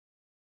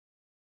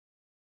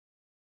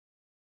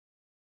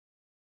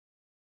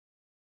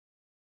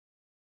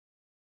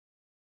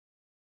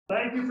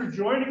Thank you for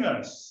joining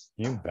us.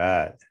 You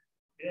bet.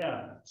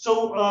 Yeah.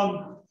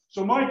 So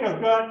Mike,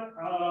 I've got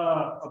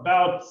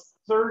about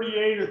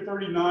 38 or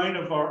 39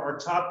 of our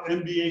top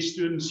MBA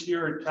students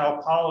here at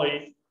Cal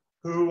Poly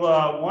who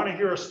want to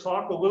hear us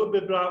talk a little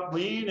bit about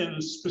lean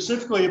and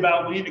specifically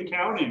about lean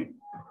accounting,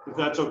 if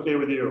that's okay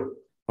with you.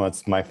 Well,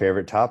 it's my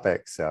favorite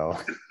topic, so.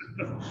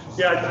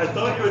 Yeah, I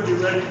thought you would be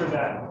ready for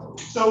that.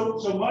 So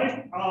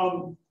Mike,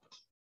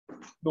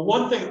 the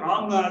one thing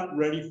I'm not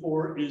ready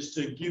for is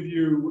to give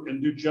you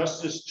and do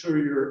justice to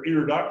your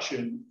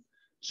introduction.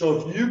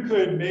 So if you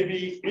could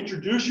maybe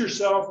introduce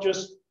yourself,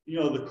 just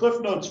the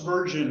Cliff Notes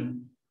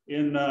version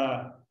in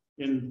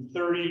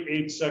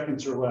 38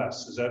 seconds or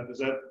less. Is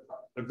that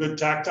a good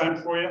tack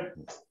time for you?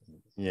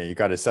 Yeah, you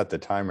got to set the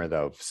timer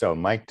though. So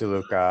Mike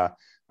DeLuca,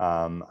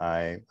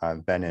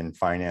 I've been in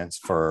finance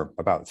for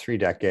about 3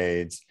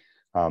 decades.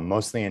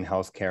 Mostly in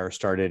healthcare,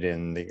 started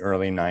in the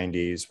early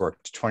 90s,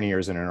 worked 20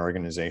 years in an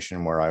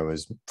organization where I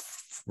was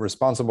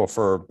responsible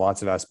for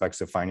lots of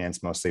aspects of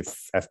finance, mostly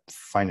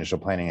financial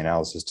planning,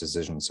 analysis,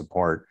 decision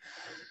support.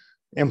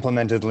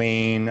 Implemented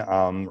lean,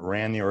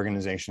 ran the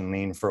organization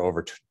lean for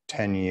over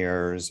 10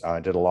 years,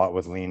 did a lot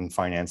with lean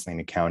finance, lean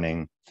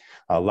accounting.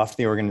 Left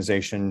the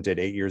organization, did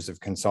 8 years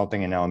of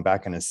consulting, and now I'm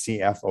back in a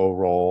CFO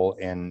role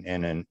in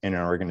an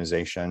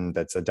organization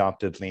that's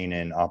adopted lean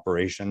in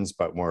operations,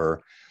 but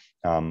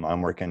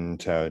I'm working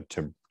to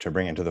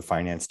bring it to the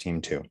finance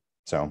team too.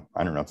 So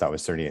I don't know if that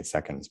was 38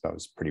 seconds, but it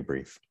was pretty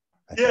brief.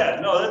 Yeah,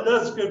 no,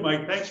 that's good,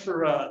 Mike. Thanks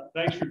for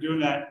doing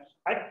that.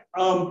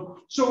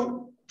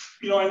 So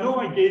I know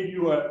I gave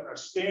you a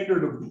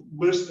standard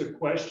list of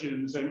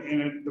questions,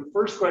 and the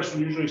first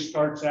question usually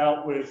starts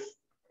out with,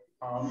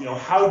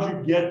 how'd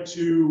you get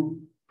to,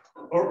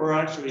 or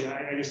actually,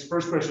 I guess the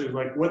first question is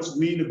like, what's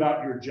lean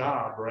about your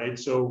job, right?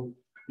 So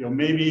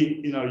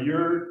maybe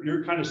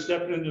you're kind of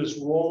stepping into this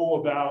role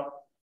about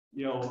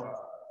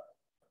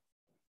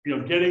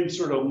getting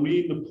sort of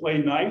lean to play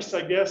nice,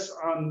 I guess,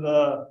 on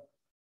the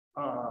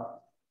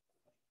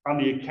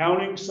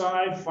accounting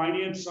side,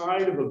 finance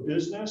side of a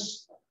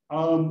business.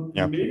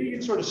 Yeah. Maybe you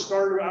can sort of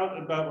start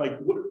out about like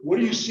what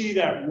do you see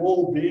that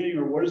role being,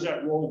 or what does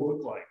that role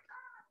look like?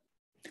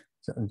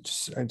 So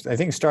I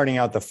think starting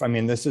out,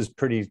 this is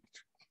pretty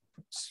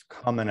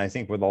common, I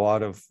think, with a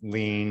lot of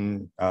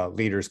lean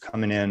leaders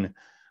coming in.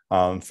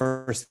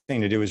 First thing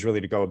to do is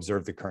really to go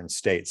observe the current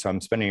state. So I'm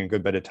spending a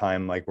good bit of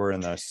time, like we're in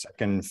the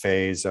second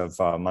phase of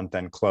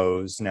month-end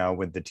close now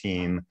with the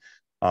team.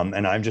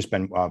 And I've just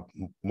been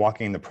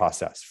walking the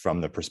process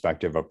from the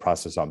perspective of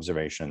process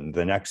observation.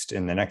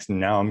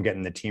 Now I'm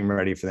getting the team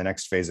ready for the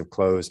next phase of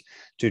close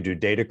to do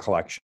data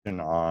collection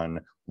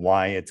on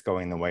why it's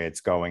going the way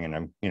it's going. And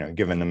I'm,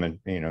 giving them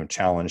a,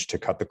 challenge to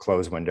cut the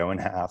close window in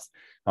half.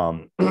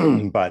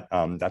 But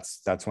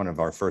that's one of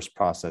our first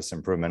process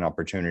improvement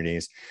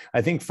opportunities.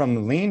 I think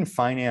from lean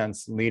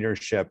finance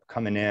leadership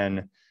coming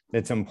in,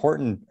 it's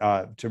important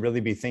to really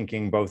be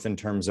thinking both in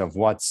terms of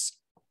what's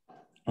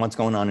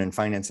going on in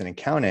finance and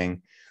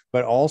accounting,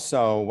 but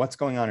also what's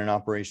going on in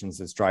operations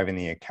that's driving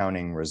the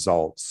accounting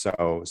results.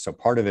 So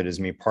part of it is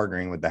me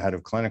partnering with the head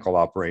of clinical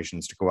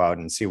operations to go out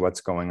and see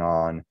what's going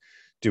on,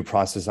 do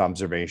process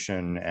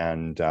observation,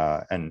 and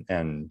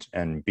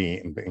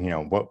be,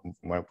 what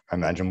I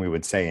imagine we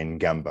would say in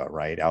Gemba,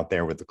 right, out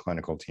there with the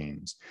clinical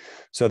teams.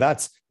 So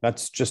that's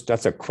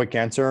a quick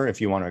answer. If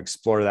you want to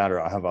explore that,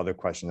 or I have other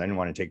questions, I didn't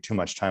want to take too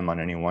much time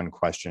on any one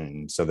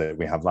question so that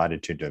we have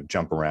latitude to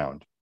jump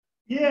around.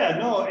 Yeah,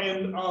 no,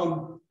 and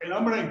I'm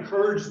going to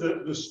encourage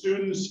the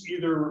students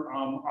either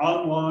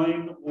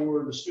online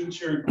or the students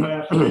here in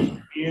class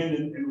and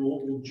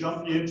we'll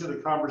jump into the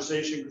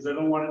conversation, because I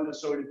don't want it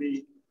necessarily to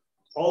be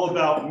all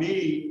about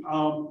me.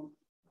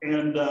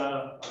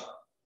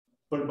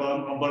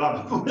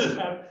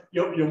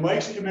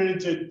 Mike's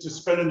committed to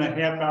spending a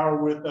half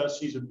hour with us.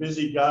 He's a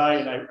busy guy,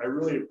 and I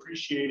really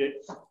appreciate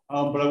it.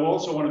 But I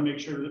also want to make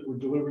sure that we're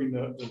delivering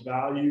the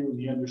value and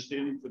the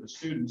understanding for the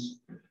students.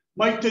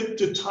 Mike,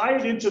 to tie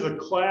it into the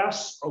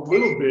class a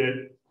little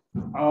bit,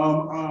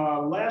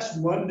 last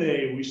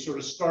Monday, we sort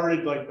of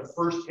started like the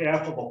first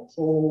half of a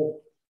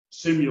pull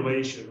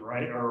simulation,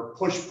 right? Or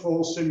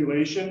push-pull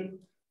simulation,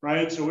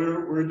 right? So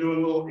we're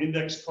doing little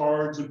index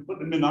cards and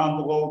putting them in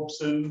envelopes,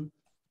 and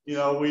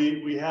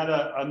we had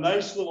a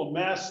nice little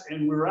mess.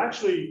 And we're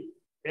actually,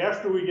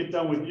 after we get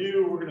done with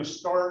you, we're going to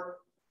start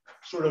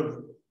sort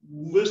of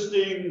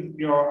listing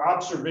our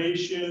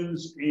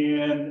observations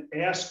and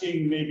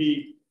asking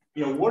maybe,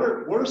 what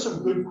are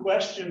some good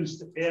questions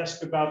to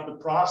ask about the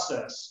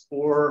process,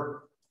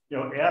 or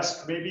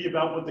ask maybe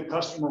about what the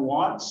customer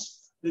wants.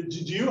 Do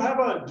you have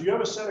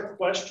a set of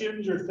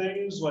questions or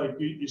things, like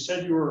you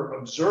said you were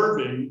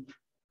observing?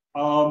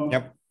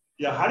 Yep.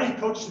 Yeah. How do you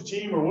coach the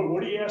team, or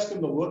what do you ask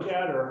them to look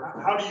at,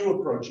 or how do you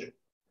approach it?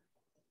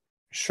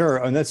 Sure,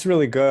 and that's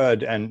really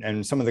good,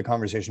 and some of the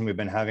conversation we've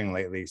been having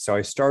lately. So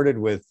I started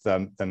with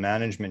the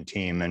management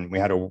team, and we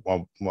had a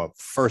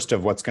first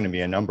of what's going to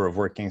be a number of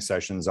working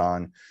sessions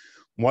on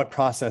what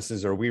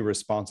processes are we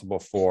responsible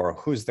for,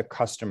 who's the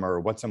customer,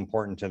 what's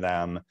important to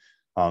them,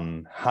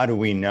 how do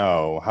we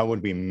know, how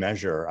would we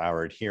measure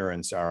our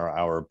adherence,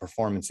 our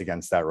performance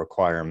against that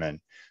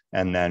requirement?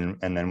 And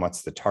then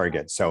what's the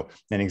target? So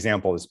an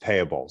example is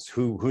payables.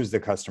 Who's the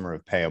customer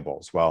of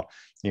payables? Well,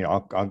 I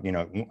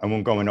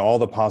won't go into all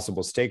the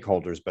possible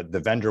stakeholders, but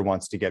the vendor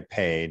wants to get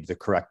paid the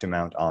correct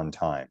amount on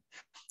time.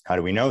 How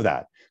do we know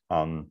that?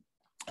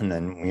 And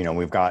then,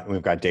 we've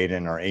got data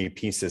in our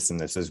AP system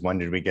that says, when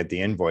did we get the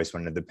invoice?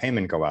 When did the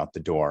payment go out the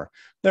door?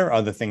 There are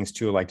other things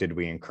too, like did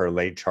we incur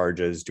late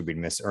charges? Did we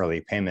miss early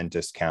payment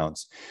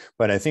discounts?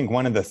 But I think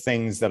one of the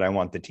things that I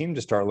want the team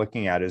to start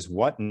looking at is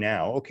what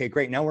now? Okay,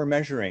 great. Now we're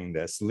measuring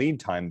this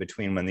lead time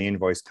between when the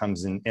invoice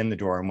comes in the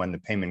door and when the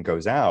payment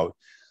goes out.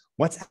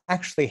 What's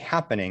actually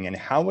happening, and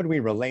how would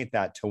we relate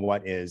that to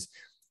what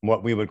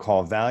we would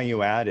call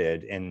value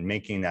added in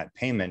making that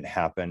payment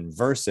happen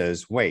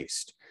versus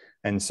waste?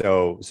 And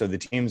so the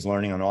team's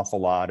learning an awful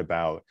lot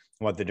about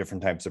what the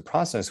different types of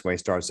process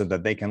waste are so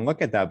that they can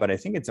look at that. But I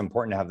think it's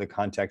important to have the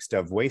context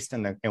of waste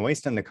in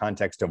the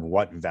context of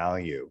what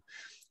value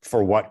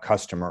for what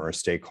customer or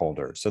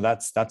stakeholder. So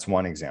that's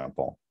one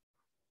example.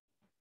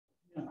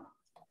 Yeah.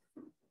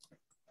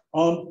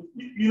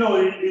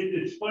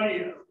 It's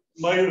funny,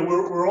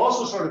 we're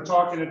also sort of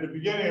talking at the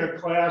beginning of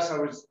class. I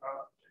was,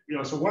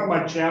 so one of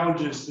my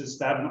challenges is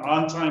to have an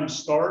on-time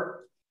start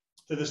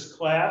to this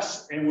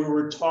class, and we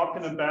were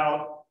talking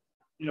about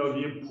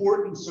the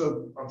importance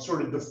of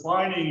sort of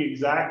defining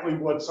exactly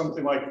what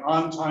something like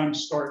on-time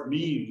start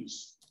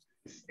means.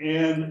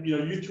 And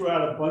you threw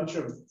out a bunch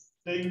of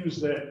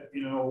things that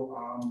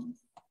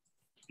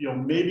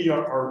maybe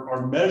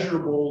are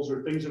measurables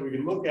or things that we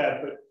can look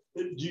at. But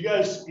do you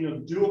guys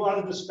do a lot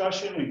of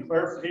discussion and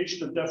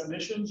clarification of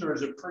definitions, or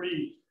is it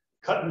pretty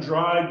cut and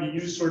dry? Do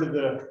you use sort of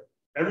the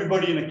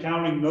everybody in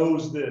accounting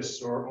knows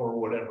this or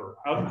whatever?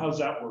 How's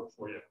that work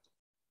for you?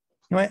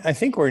 I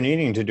think we're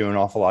needing to do an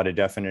awful lot of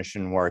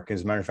definition work.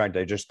 As a matter of fact,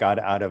 I just got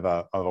out of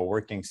a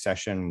working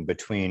session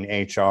between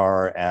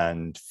HR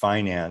and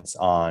finance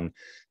on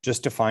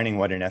just defining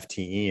what an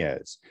FTE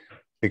is.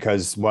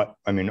 Because a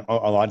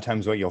lot of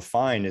times what you'll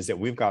find is that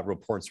we've got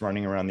reports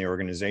running around the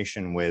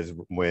organization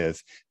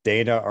with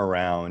data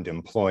around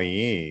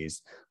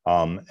employees,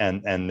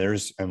 and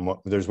there's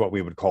what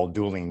we would call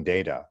dueling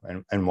data,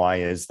 and why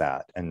is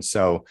that? And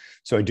so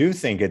I do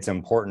think it's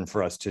important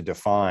for us to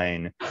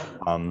define.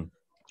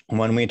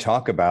 When we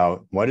talk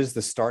about what is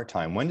the start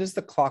time, when does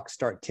the clock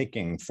start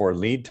ticking for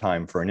lead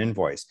time for an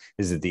invoice?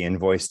 Is it the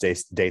invoice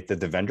date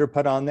that the vendor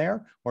put on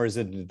there, or is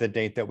it the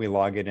date that we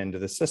log it into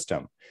the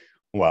system?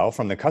 Well,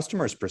 from the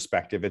customer's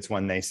perspective, it's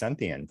when they sent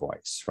the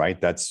invoice, right?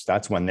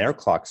 That's when their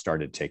clock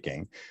started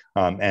ticking.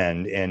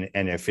 And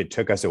if it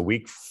took us a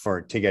week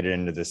to get it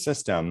into the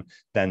system,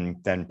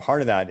 then part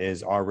of that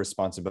is our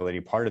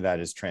responsibility. Part of that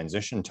is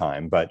transition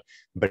time, but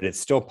it's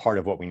still part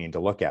of what we need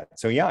to look at.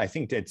 So yeah, I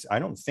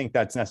don't think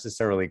that's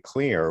necessarily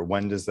clear.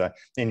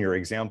 In your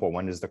example,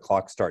 when does the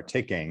clock start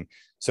ticking?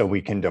 So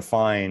we can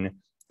define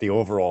the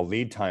overall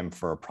lead time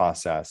for a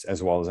process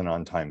as well as an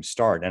on-time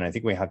start. And I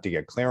think we have to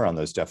get clear on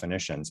those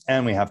definitions,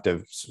 and we have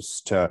to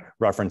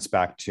reference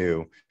back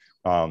to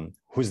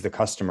who's the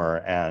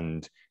customer,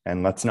 and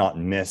let's not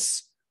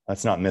miss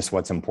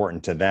what's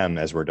important to them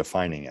as we're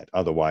defining it.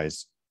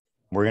 Otherwise,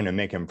 we're going to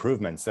make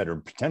improvements that are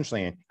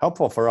potentially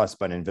helpful for us,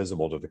 but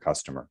invisible to the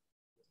customer.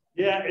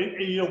 Yeah,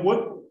 and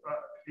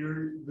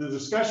the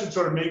discussion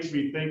sort of makes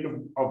me think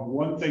of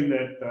one thing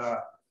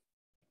that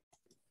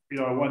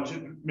I want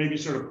to maybe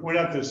sort of point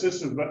out to the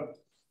system, but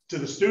to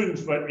the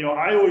students, but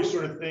I always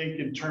sort of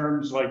think in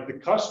terms like the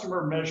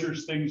customer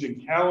measures things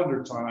in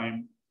calendar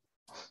time,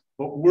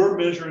 but we're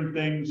measuring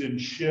things in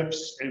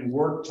shifts and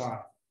work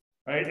time,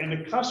 right? And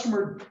the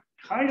customer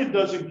kind of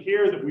doesn't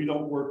care that we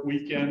don't work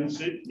weekends.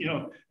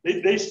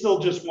 They still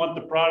just want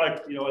the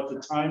product, at the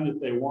time that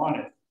they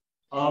want it.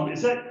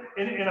 Is that,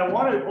 and I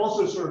want to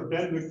also sort of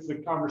bend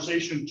the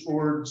conversation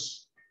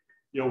towards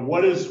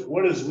what is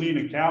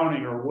lean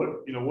accounting, or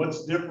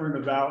what's different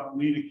about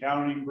lean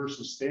accounting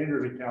versus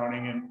standard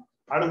accounting? And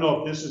I don't know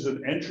if this is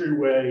an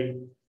entryway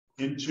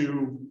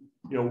into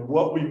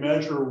what we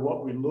measure,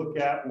 what we look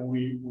at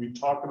when we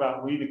talk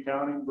about lean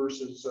accounting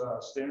versus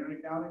standard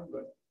accounting,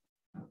 but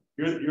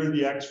you're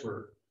the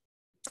expert.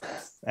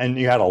 And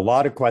you had a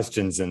lot of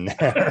questions in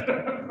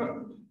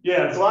there.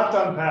 Yeah, it's a lot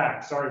to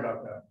unpack. Sorry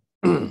about that.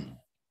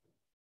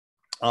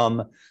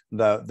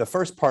 The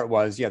first part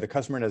was, the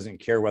customer doesn't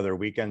care whether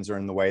weekends are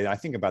in the way. I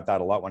think about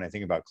that a lot when I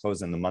think about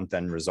closing the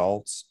month-end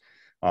results.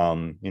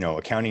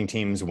 Accounting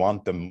teams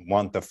want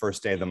the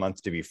first day of the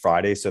month to be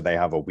Friday, so they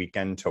have a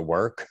weekend to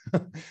work,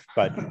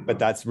 but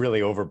that's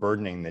really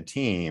overburdening the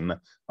team.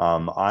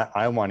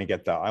 I want to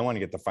get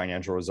the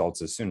financial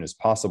results as soon as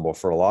possible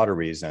for a lot of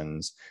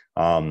reasons.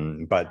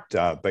 But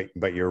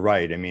you're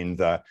right. I mean,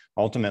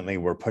 ultimately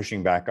we're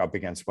pushing back up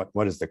against what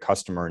does the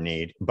customer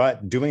need,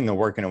 but doing the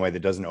work in a way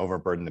that doesn't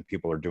overburden the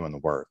people who are doing the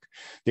work.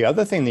 The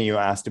other thing that you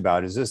asked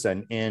about is this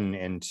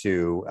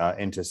into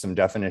some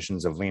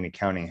definitions of lean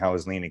accounting. How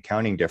is lean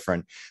accounting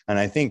different? And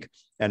I think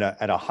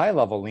At a high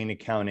level, lean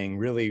accounting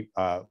really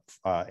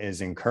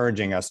is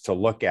encouraging us to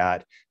look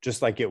at,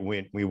 just like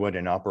we would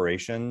in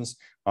operations,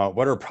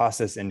 what are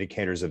process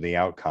indicators of the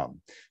outcome?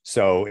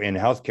 So in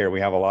healthcare, we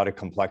have a lot of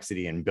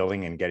complexity in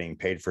billing and getting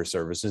paid for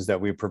services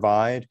that we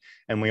provide.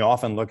 And we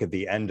often look at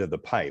the end of the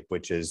pipe,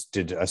 which is,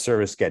 did a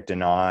service get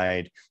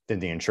denied?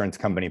 Did the insurance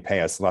company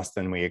pay us less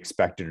than we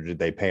expected, or did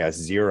they pay us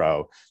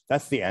zero?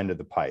 That's the end of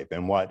the pipe.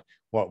 And what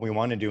we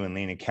want to do in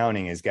lean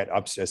accounting is get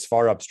up as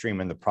far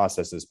upstream in the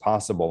process as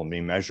possible and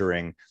be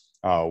measuring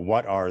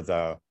what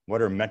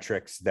are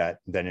metrics that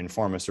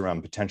inform us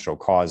around potential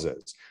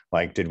causes.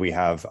 Like, did we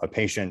have a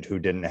patient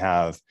who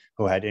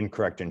had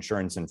incorrect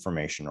insurance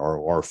information,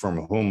 or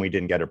from whom we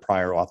didn't get a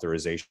prior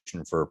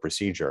authorization for a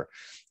procedure?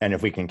 And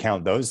if we can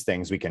count those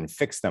things, we can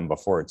fix them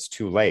before it's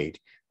too late,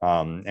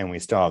 and we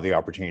still have the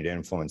opportunity to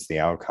influence the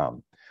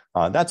outcome.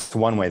 That's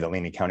one way that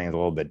lean accounting is a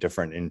little bit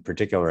different, in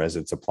particular as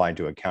it's applied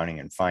to accounting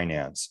and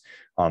finance.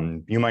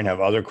 You might have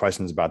other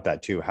questions about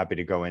that too. Happy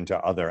to go into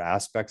other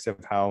aspects of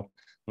how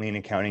lean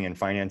accounting and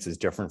finance is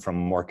different from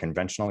more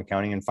conventional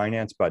accounting and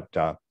finance, but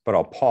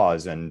I'll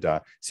pause and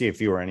see if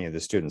you or any of the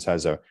students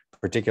has a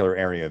particular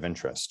area of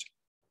interest.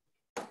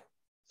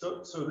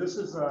 So this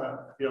is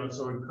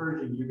so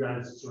encouraging you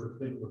guys to sort of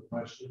think of a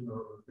question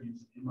or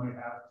things that you might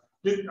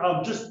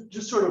have.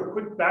 Just sort of a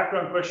quick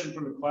background question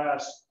from the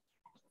class.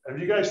 Have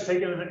you guys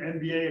taken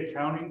an MBA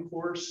accounting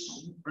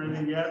course or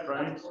anything yet?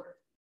 Right.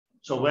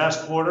 So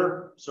last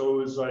quarter, so it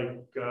was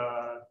like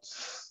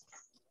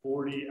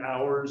 40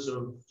 hours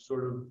of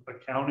sort of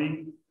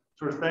accounting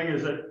sort of thing.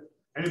 Is it,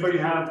 anybody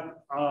have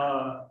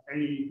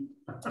any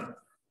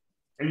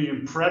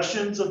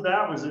impressions of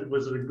that? Was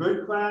it a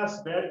good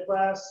class, bad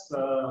class?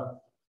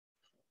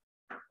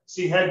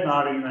 See head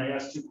nodding, and I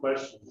asked two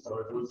questions. So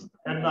it was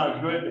head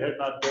nod good, head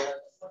nod bad.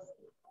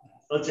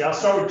 Let's see. I'll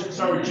start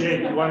with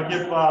Jake. You want to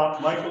give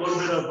Mike a little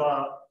bit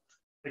of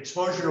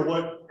exposure to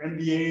what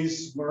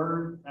MBAs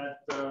learn at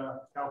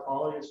Cal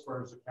Poly as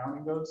far as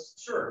accounting goes?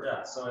 Sure.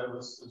 Yeah. So it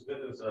was good.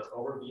 It was an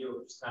overview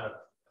of just kind of.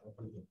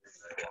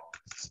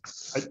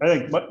 I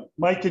think,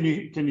 Mike, can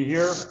you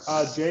hear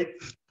Jake?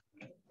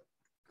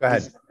 Go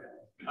ahead.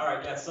 All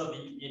right. Yeah. So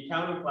the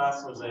accounting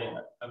class was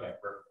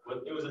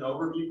it was an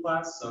overview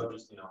class. So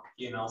just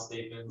P&L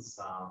statements,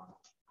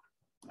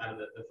 kind of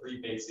the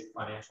three basic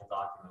financial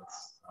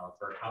documents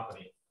for a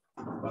company.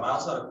 But I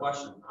also had a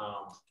question.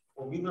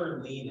 When we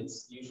learn lean,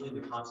 it's usually in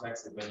the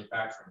context of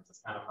manufacturing.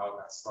 That's kind of how it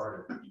got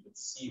started. You can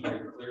see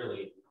very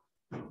clearly,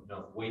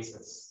 waste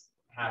that's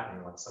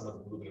happening, like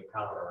someone's moving a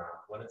pallet around.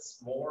 When it's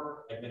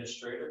more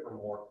administrative or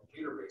more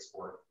computer-based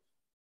work,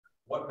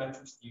 what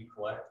metrics do you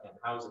collect, and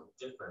how is it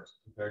different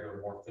compared to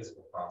a more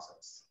physical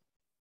process?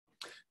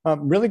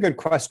 Really good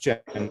question.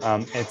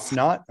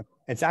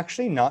 It's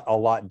actually not a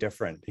lot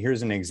different.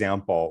 Here's an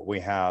example. We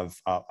have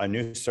a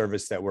new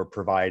service that we're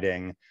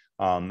providing,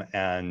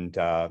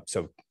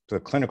 so the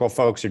clinical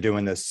folks are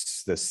doing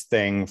this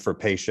thing for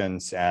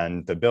patients,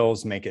 and the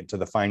bills make it to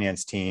the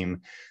finance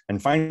team.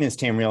 And finance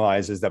team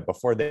realizes that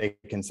before they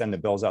can send the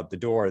bills out the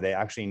door, they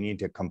actually need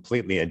to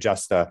completely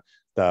adjust the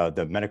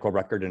medical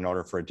record in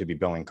order for it to be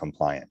billing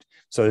compliant.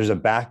 So there's a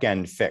back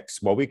end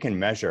fix. What we can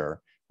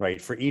measure,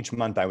 right? For each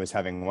month, I was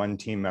having one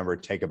team member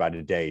take about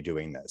a day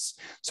doing this.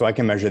 So I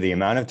can measure the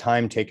amount of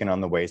time taken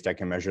on the waste. I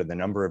can measure the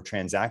number of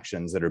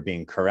transactions that are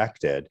being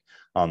corrected.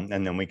 And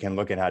then we can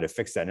look at how to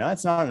fix that. Now,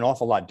 that's not an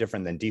awful lot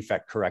different than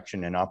defect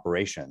correction in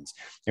operations.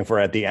 If we're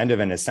at the end of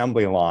an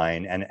assembly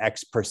line and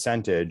X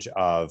percentage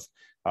of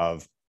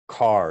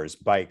cars,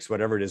 bikes,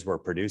 whatever it is we're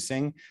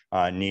producing,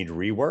 need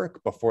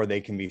rework before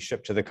they can be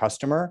shipped to the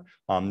customer,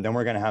 then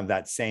we're going to have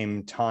that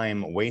same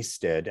time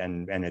wasted,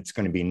 and it's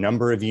going to be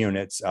number of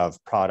units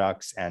of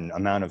products and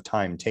amount of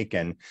time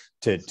taken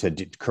to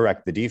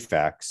correct the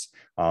defects.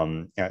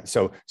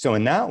 So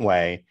in that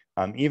way,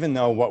 even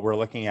though what we're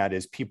looking at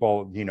is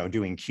people,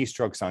 doing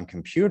keystrokes on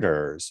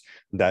computers,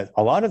 that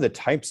a lot of the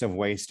types of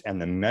waste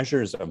and the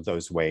measures of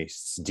those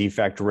wastes,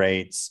 defect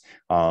rates,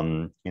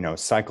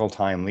 cycle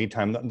time, lead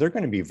time, they're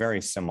going to be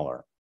very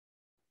similar.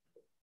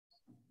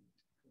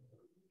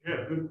 Yeah,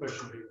 good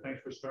question.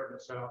 Thanks for starting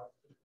us out.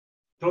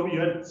 Toby,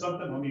 you had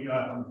something? Let me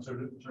I'll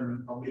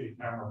be the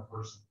camera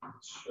person.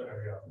 Sure.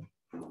 There you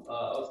go.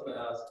 I was going to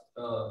ask,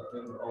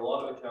 in a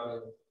lot of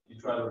accounting, you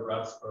try to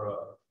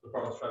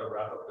departments try to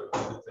wrap up their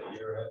budgets at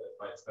year end. They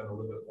might spend a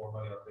little bit more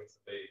money on things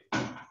that they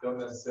don't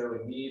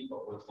necessarily need,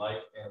 but would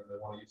like, and they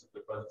want to use up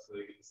their budget so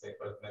they get the same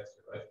budget next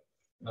year, right?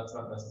 And that's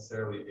not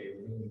necessarily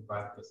a lean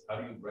practice. How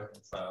do you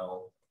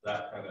reconcile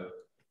that kind of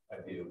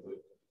idea with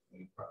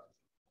lean practice?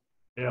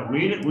 Yeah,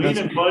 lean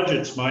and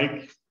budgets,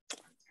 Mike.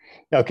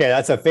 Okay,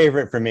 that's a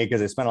favorite for me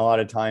because I spent a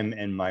lot of time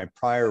in my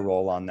prior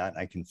role on that.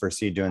 And I can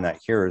foresee doing that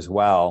here as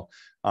well.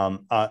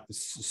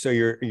 So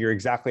you're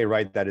exactly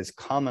right. That is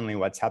commonly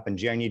what's happened.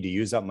 Gee, I need to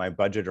use up my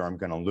budget or I'm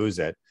going to lose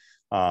it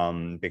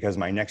because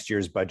my next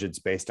year's budget's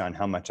based on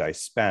how much I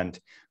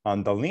spent.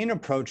 The lean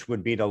approach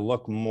would be to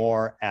look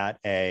more at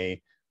a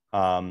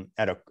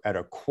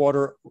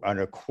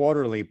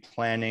quarterly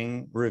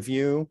planning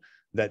review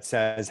that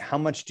says, how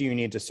much do you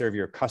need to serve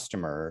your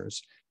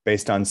customers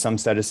based on some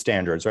set of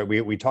standards, right?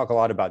 We talk a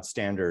lot about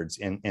standards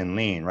in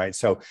lean, right?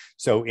 So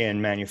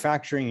in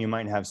manufacturing, you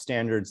might have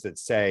standards that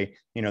say,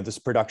 this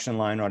production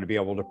line ought to be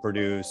able to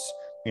produce,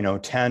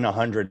 10,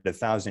 100,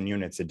 1,000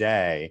 units a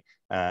day.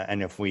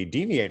 And if we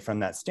deviate from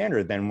that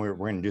standard, then we're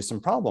going to do some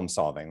problem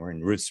solving. We're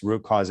in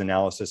root cause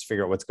analysis,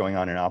 figure out what's going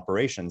on in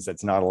operations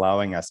that's not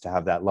allowing us to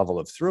have that level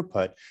of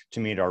throughput to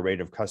meet our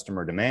rate of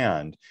customer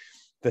demand.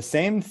 The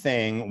same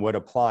thing would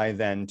apply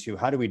then to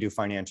how do we do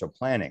financial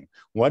planning?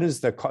 What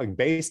is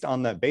based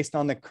on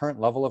the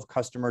current level of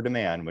customer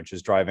demand, which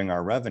is driving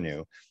our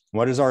revenue,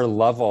 what is our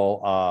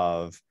level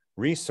of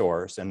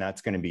resource? And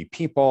that's going to be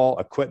people,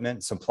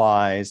 equipment,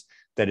 supplies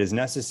that is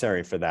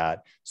necessary for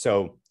that.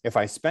 So if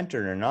I spent it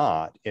or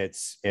not,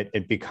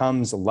 it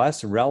becomes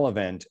less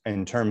relevant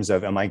in terms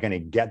of, am I going to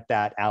get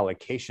that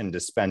allocation to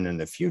spend in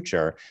the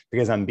future?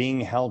 Because I'm being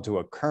held to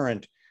a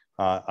current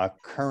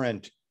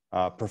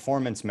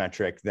performance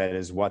metric that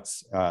is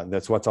what's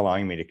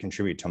allowing me to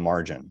contribute to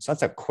margin. So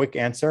that's a quick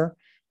answer,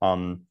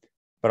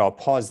 but I'll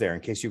pause there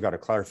in case you've got a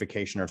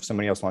clarification or if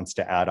somebody else wants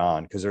to add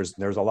on, because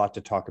there's a lot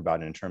to talk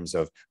about in terms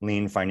of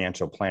lean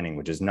financial planning,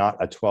 which is not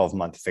a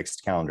 12-month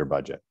fixed calendar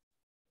budget.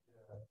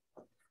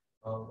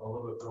 A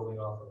little bit building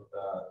off of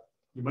that.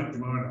 You might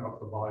want to up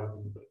the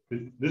volume.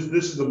 This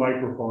is the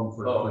microphone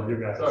for you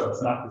guys. Sorry,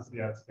 it's not this.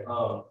 Yeah, it's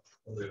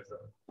okay.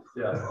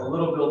 Yeah, a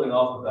little building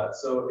off of that.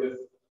 So if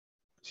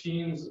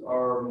teams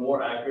are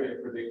more accurate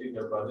in predicting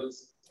their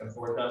budgets and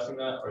forecasting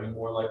that, are you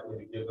more likely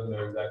to give them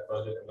their exact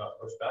budget and not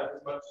push back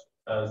as much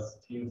as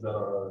teams that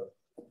are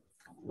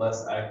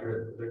less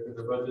accurate in predicting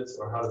their budgets,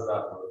 or how does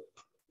that work?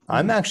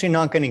 I'm actually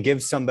not going to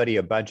give somebody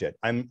a budget.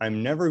 I'm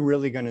never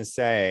really going to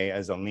say,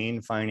 as a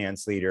lean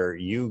finance leader,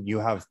 you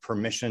have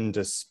permission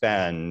to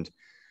spend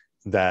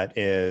that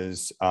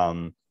is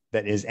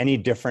any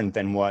different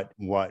than what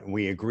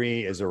we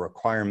agree is a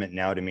requirement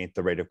now to meet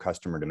the rate of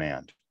customer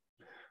demand.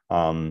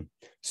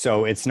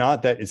 So it's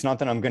not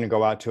that I'm going to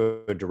go out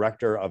to a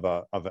director of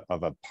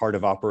a part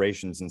of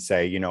operations and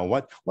say,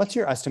 what's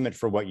your estimate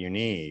for what you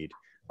need?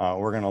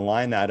 We're going to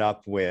line that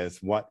up with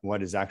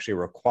what is actually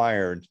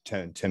required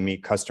to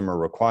meet customer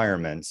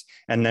requirements,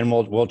 and then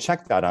we'll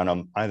check that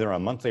on either a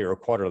monthly or a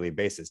quarterly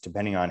basis,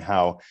 depending on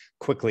how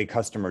quickly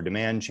customer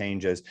demand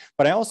changes.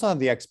 But I also have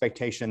the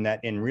expectation that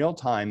in real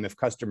time, if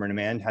customer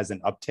demand has an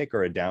uptick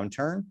or a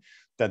downturn,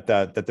 that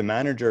the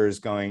manager is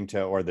going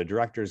to, or the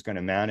director is going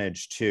to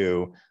manage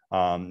to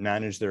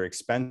manage their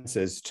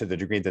expenses to the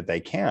degree that they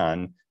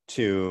can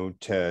to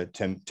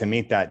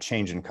meet that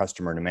change in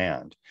customer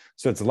demand.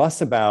 So it's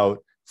less about,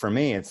 for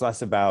me, it's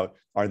less about,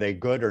 are they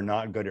good or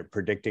not good at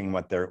predicting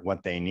what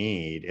they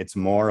need? It's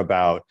more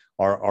about,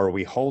 are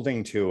we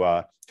holding to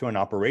an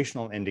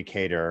operational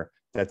indicator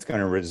that's going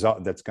to result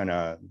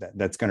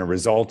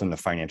in the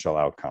financial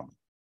outcome.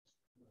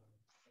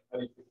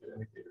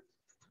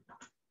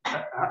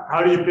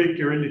 How do you pick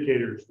your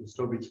indicators? Is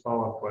Toby's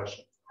follow-up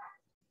question.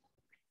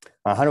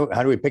 How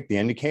do we pick the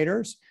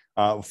indicators?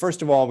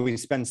 First of all, we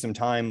spend some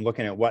time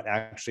looking at what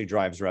actually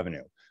drives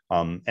revenue.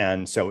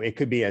 And so it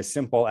could be as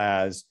simple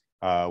as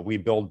we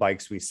build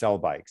bikes, we sell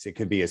bikes. It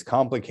could be as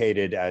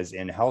complicated as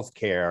in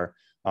healthcare,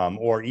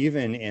 or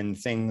even in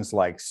things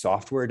like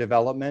software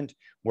development,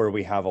 where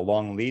we have a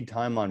long lead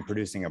time on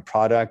producing a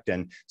product.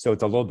 And so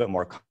it's a little bit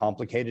more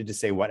complicated to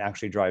say what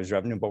actually drives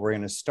revenue, but we're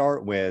going to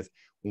start with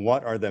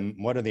what are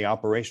the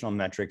operational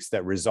metrics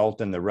that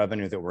result in the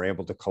revenue that we're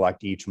able to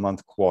collect each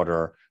month,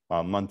 quarter,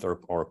 month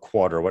or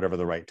quarter, whatever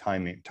the right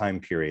time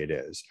period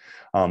is.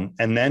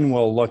 And then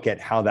we'll look at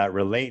how that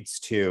relates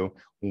to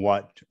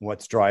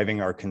what's driving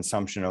our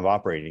consumption of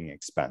operating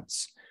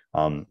expense.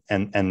 And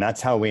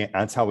that's how we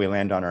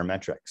land on our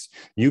metrics.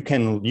 You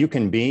can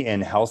be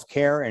in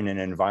healthcare in an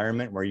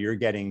environment where you're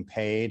getting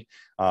paid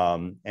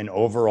an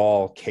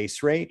overall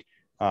case rate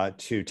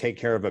to take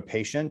care of a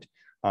patient.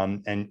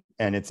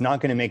 And it's not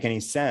going to make any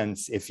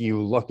sense if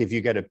you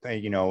get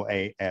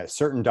a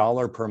certain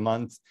dollar per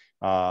month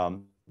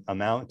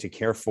amount to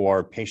care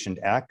for patient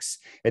X.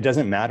 It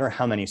doesn't matter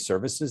how many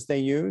services they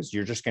use.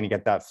 You're just going to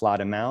get that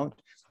flat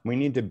amount. We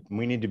need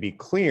to be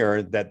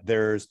clear that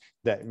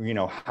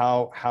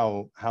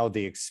how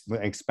the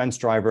expense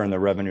driver and the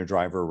revenue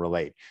driver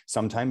relate.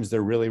 Sometimes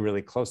they're really,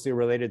 really closely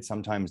related.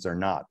 Sometimes they're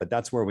not. But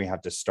that's where we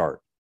have to start.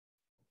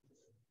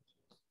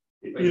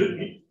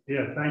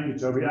 Yeah, thank you,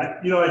 Toby. I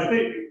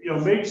think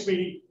makes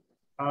me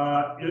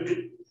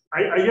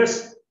I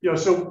guess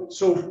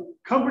so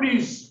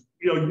companies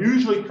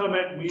usually come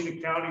at lean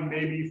accounting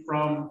maybe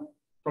from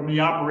the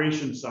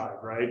operations side,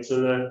 right?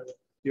 So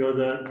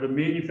the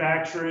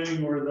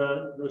manufacturing or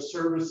the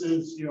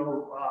services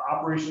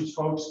operations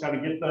folks kind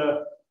of get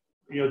the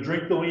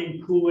drink the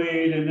lean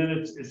Kool-Aid, and then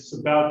it's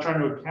about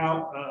trying to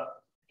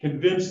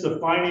convince the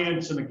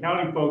finance and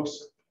accounting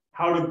folks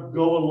how to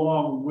go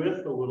along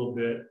with a little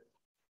bit.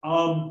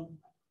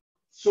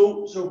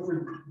 So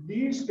for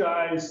these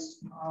guys,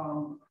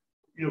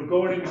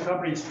 going into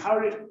companies,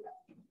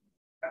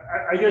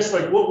 I guess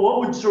what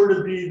would sort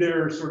of be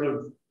their sort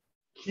of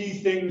key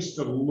things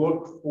to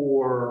look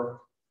for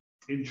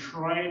in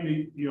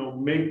trying to,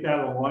 make that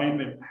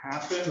alignment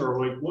happen,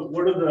 or like,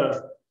 what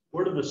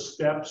are the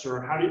steps,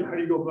 or how do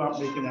you go about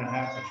making that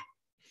happen?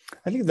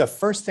 I think the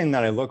first thing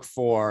that I look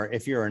for,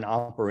 if you're an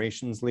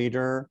operations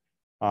leader,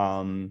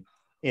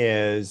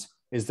 is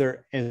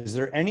there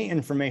any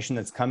information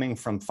that's coming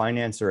from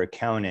finance or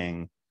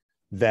accounting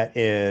that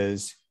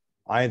is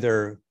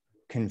either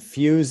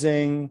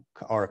confusing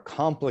or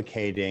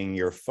complicating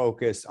your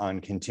focus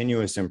on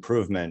continuous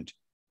improvement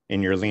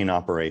in your lean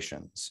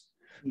operations?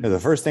 So the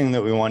first thing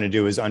that we want to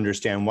do is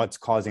understand what's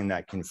causing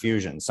that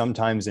confusion.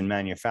 Sometimes in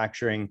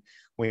manufacturing,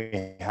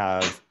 we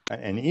have,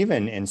 and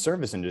even in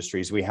service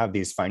industries, we have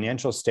these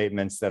financial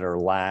statements that are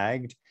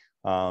lagged.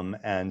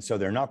 And so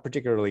they're not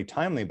particularly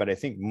timely, but I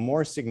think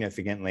more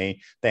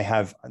significantly, they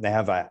have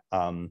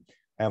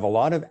a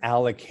lot of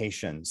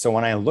allocation. So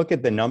when I look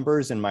at the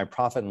numbers in my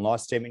profit and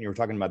loss statement, you were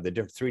talking about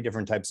the three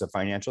different types of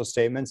financial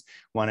statements.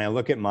 When I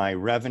look at my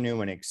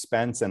revenue and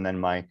expense and then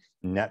my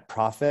net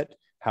profit,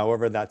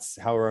 however that's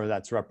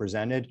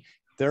represented,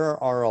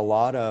 there are a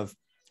lot of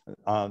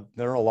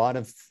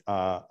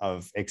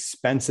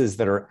expenses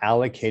that are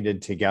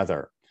allocated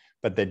together,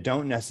 but that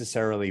don't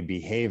necessarily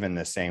behave in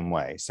the same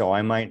way. So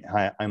I might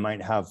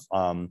have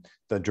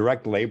the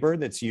direct labor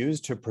that's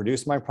used to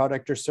produce my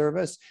product or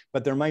service,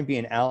 but there might be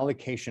an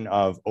allocation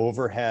of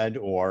overhead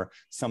or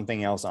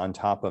something else on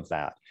top of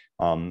that.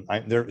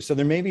 So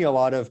there may be a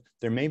lot of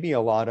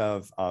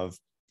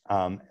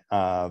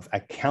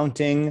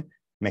accounting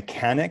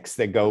mechanics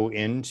that go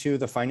into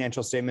the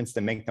financial statements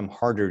that make them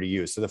harder to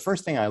use. So the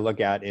first thing I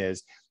look at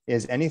is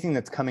anything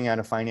that's coming out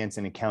of finance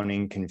and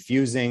accounting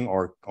confusing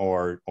or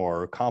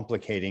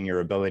complicating your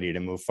ability to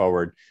move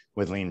forward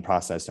with lean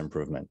process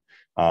improvement?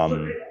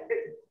 Mike,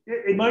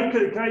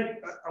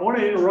 I want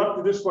to interrupt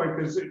at this point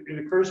because it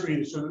occurs to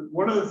me. So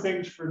one of the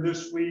things for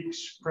this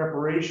week's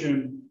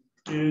preparation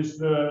is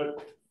the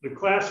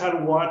class had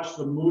to watch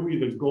the movie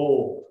The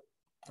Goal.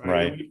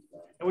 Right.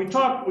 And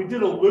we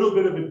did a little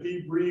bit of a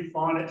debrief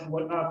on it and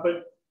whatnot,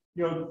 but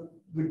the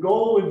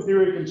goal in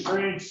theory of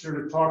constraints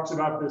sort of talks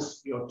about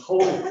this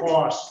total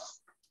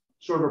cost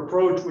sort of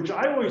approach, which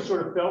I always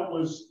sort of felt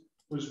was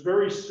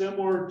very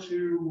similar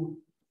to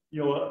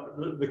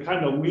the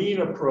kind of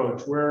lean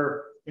approach,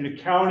 where in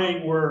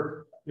accounting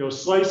we're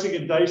slicing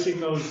and dicing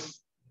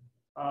those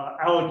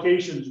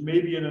allocations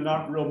maybe in a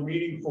not real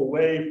meaningful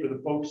way for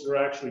the folks that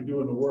are actually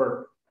doing the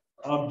work.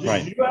 Do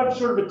you have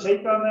sort of a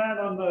take on that,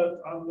 on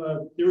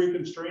the theory of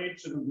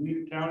constraints and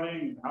lean accounting,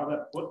 and how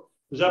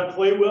does that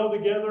play well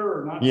together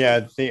or not?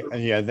 Yeah,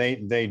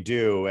 they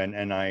do,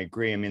 and I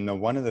agree. I mean,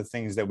 one of the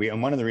things that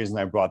one of the reasons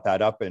I brought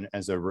that up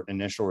as an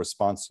initial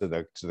response to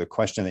the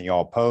question that you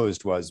all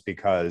posed was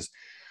because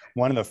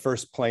one of the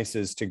first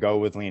places to go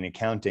with lean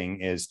accounting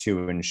is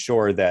to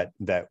ensure that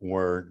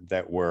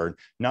we're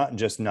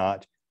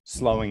not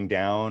slowing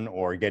down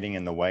or getting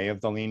in the way of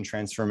the lean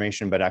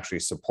transformation, but actually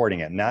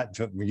supporting it. And that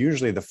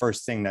usually the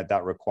first thing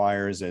that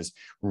requires is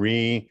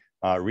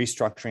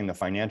restructuring the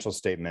financial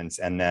statements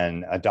and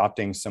then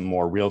adopting some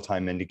more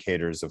real-time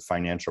indicators of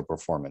financial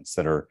performance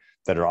that are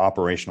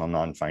operational,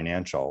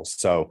 non-financial.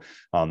 So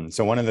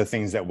one of the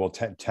things that we'll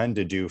tend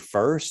to do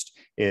first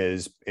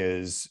is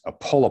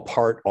pull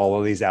apart all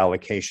of these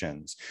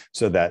allocations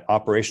so that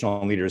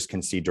operational leaders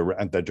can see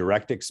the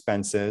direct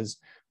expenses,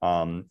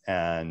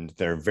 and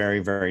they're very,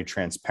 very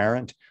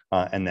transparent.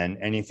 And then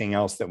anything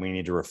else that we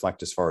need to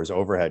reflect as far as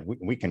overhead,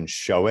 we can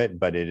show it,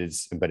 but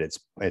it's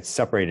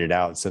separated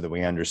out so that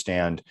we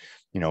understand,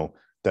 who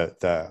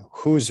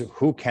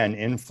can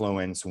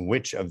influence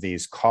which of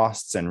these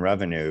costs and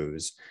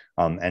revenues,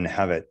 and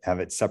have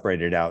it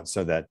separated out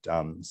so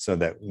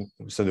that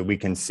we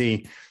can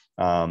see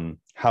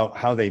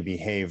how they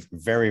behave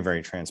very,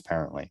 very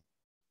transparently.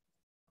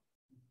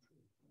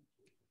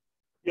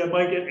 Yeah,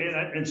 Mike,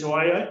 and so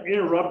I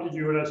interrupted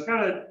you, and I was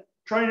kind of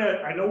trying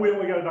to, I know we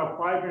only got about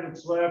 5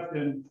 minutes left,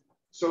 and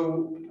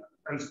so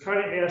I was kind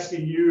of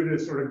asking you to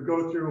sort of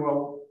go through,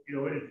 well,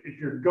 if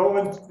you're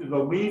going to the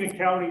lean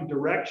accounting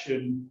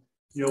direction,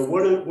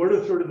 what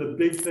are sort of the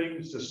big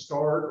things to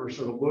start or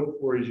sort of look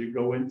for as you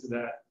go into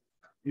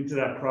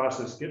that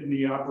process, getting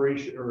the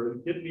operation or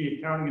getting the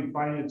accounting and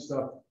finance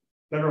stuff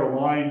better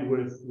aligned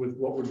with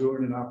what we're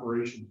doing in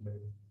operations, maybe?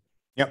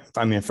 Yep.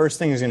 I mean, first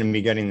thing is going to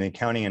be getting the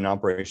accounting and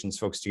operations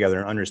folks together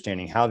and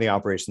understanding how the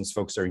operations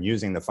folks are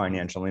using the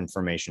financial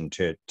information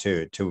to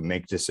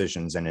make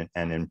decisions and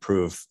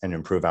improve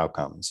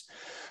outcomes.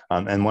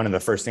 And one of the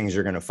first things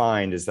you're going to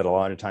find is that a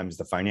lot of times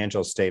the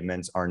financial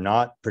statements are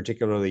not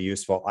particularly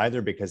useful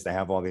either because they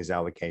have all these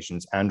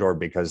allocations and or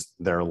because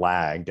they're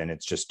lagged and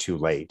it's just too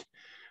late.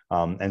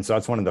 And so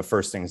that's one of the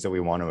first things that we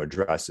want to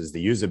address is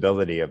the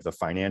usability of the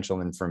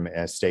financial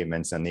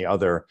statements and the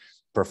other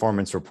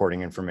performance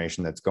reporting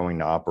information that's going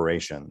to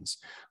operations.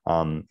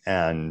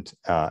 And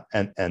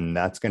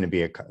that's going to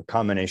be a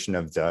combination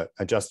of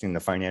adjusting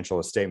the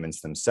financial statements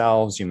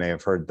themselves. You may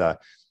have heard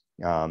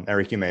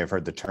Eric, you may have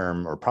heard the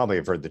term, or probably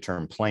have heard the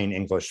term plain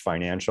English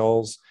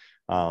financials.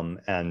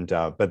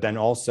 But then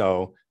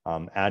also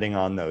adding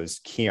on those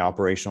key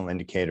operational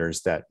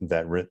indicators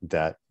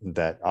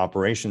that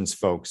operations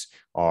folks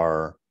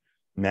are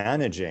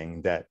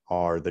managing, that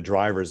are the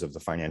drivers of the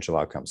financial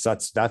outcomes.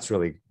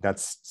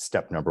 That's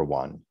step number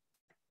one.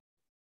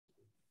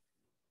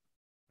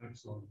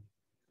 Excellent.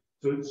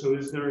 So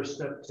is there a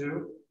step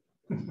two?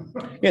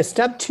 Yeah,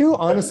 step two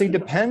honestly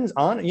depends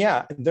on,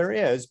 yeah, there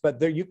is, but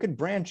there you could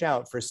branch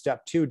out for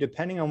step two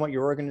depending on what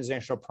your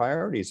organizational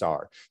priorities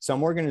are.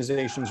 Some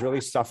organizations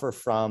really suffer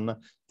from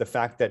the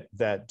fact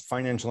that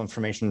financial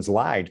information is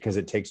lagged because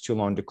it takes too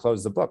long to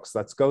close the books.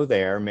 Let's go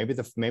there. Maybe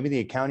the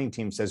accounting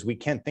team says we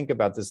can't think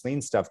about this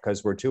lean stuff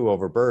because we're too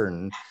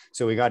overburdened.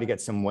 So we got to get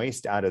some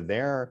waste out of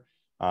their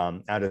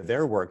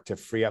work to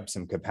free up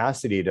some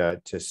capacity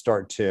to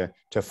start to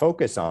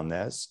focus on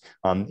this.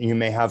 You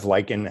may have,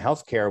 like in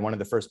healthcare, one of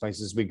the first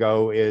places we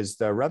go is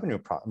the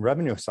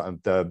revenue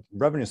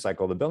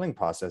cycle, the billing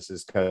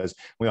processes, because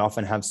we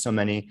often have so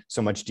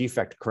much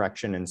defect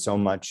correction and so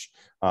much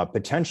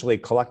potentially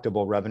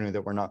collectible revenue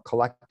that we're not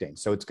collecting.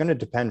 So it's going to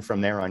depend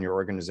from there on your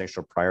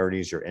organizational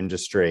priorities, your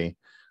industry,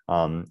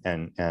 and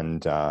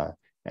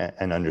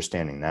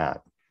understanding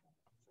that.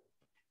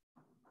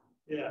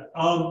 Yeah.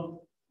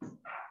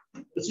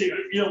 Let's see,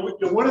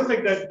 one of the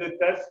things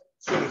that's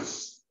sort of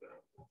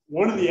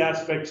one of the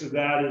aspects of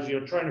that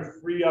is, trying to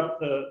free up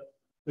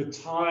the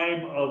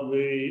time of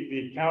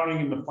the accounting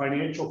and the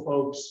financial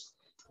folks,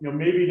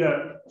 maybe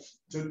to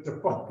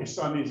focus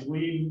on these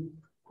lean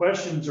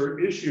questions or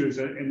issues.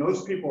 And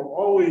those people are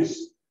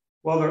always,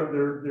 well,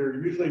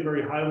 they're usually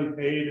very highly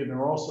paid, and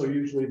they're also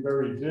usually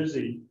very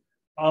busy.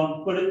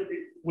 But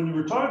when you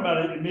were talking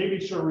about it, it made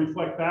me sort of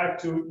reflect back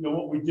to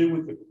what we did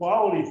with the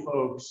quality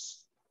folks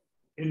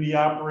in the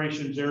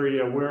operations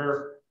area,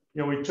 where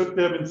we took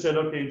them and said,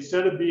 okay,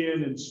 instead of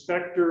being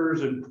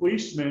inspectors and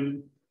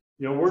policemen,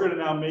 we're going to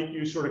now make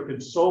you sort of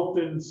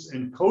consultants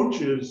and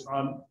coaches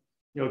on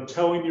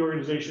telling the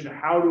organization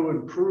how to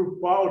improve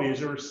quality.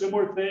 Is there a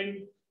similar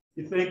thing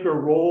you think, or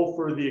role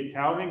for the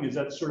accounting? Is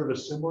that sort of a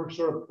similar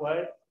sort of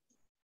play?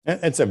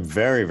 It's a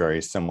very,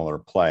 very similar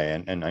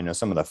play, and I know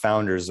some of the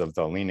founders of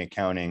the lean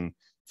accounting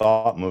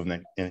thought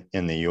movement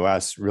in the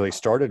US really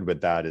started with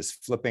that, is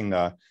flipping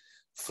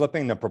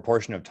the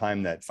proportion of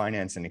time that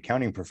finance and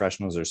accounting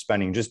professionals are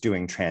spending just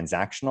doing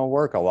transactional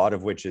work, a lot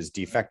of which is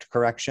defect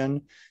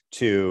correction,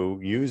 to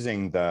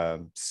using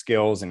the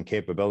skills and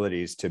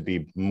capabilities to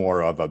be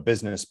more of a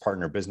business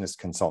partner, business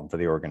consultant for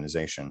the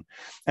organization.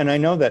 And I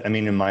know that,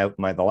 in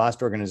the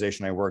last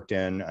organization I worked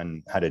in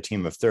and had a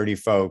team of 30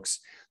 folks,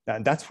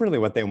 that's really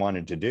what they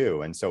wanted to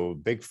do. And so a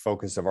big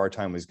focus of our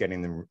time was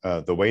getting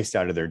the waste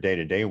out of their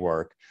day-to-day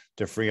work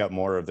to free up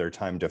more of their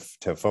time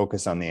to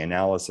focus on the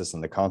analysis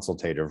and the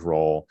consultative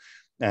role.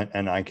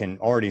 And I can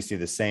already see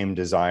the same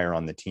desire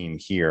on the team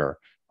here.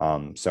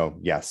 So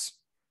yes,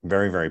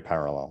 very, very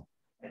parallel.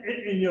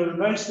 And the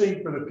nice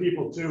thing for the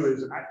people too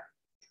is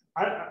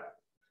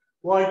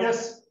I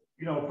guess,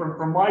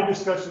 from my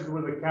discussions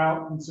with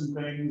accountants and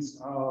things,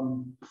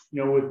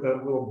 with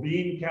the little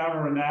bean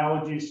counter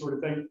analogy sort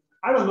of thing,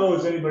 I don't know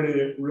as anybody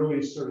that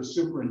really sort of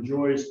super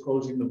enjoys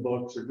closing the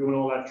books or doing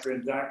all that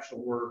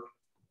transactional work.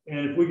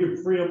 And if we could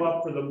free them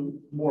up for the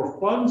more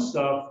fun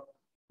stuff,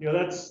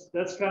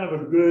 that's kind of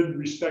a good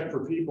respect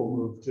for people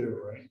move too,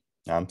 right?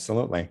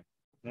 Absolutely.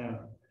 Yeah.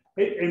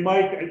 Hey,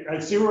 Mike, I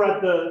see we're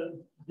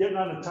getting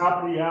on the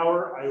top of the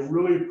hour. I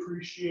really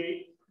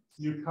appreciate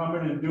you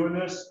coming and doing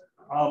this.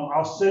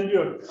 I'll send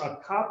you a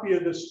copy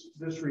of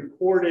this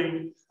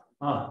recording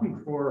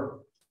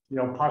for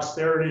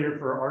posterity or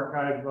for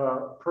archive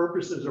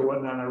purposes or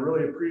whatnot. I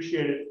really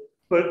appreciate it.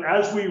 But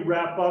as we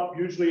wrap up,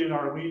 usually in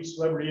our lead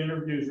celebrity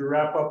interviews, we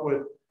wrap up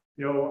with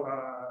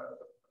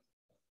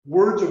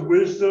words of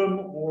wisdom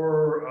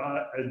or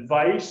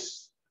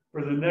advice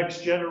for the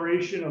next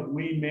generation of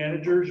lean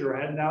managers who are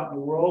heading out in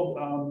the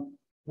world.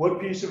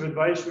 What piece of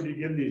advice would you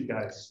give these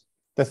guys?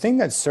 The thing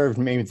that served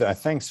me,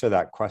 thanks for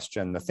that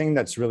question. The thing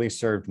that's really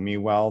served me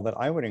well that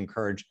I would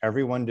encourage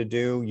everyone to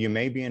do, you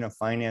may be in a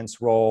finance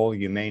role,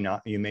 you may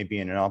not, you may be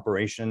in an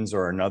operations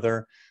or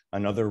another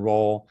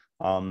role.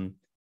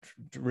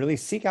 Really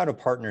seek out a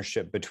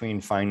partnership between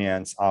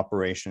finance,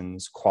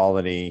 operations,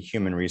 quality,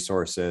 human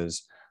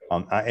resources.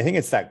 I think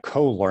it's that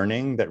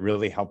co-learning that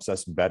really helps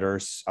us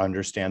better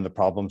understand the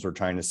problems we're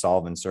trying to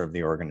solve and serve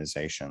the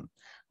organization.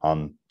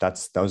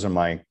 Those are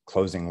my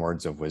closing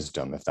words of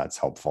wisdom, if that's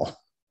helpful.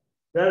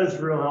 That is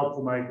real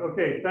helpful, Mike.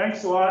 Okay,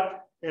 thanks a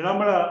lot. And I'm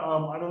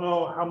gonna, I don't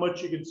know how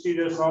much you can see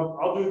this.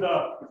 I'll do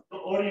the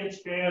audience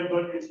scan,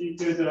 but if you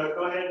could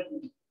go ahead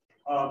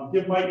and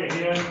give Mike a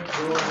hand.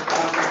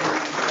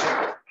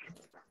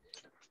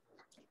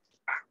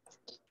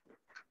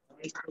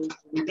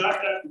 We got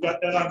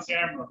that on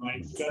camera,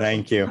 Mike.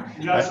 Thank you.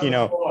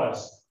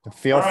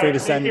 Feel free to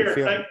send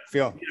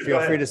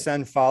free to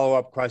send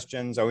follow-up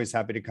questions. Always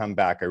happy to come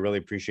back. I really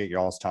appreciate your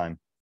all's time.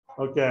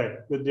 Okay,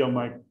 good deal,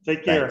 Mike.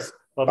 Take care. Thanks.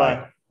 Bye-bye.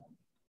 Bye.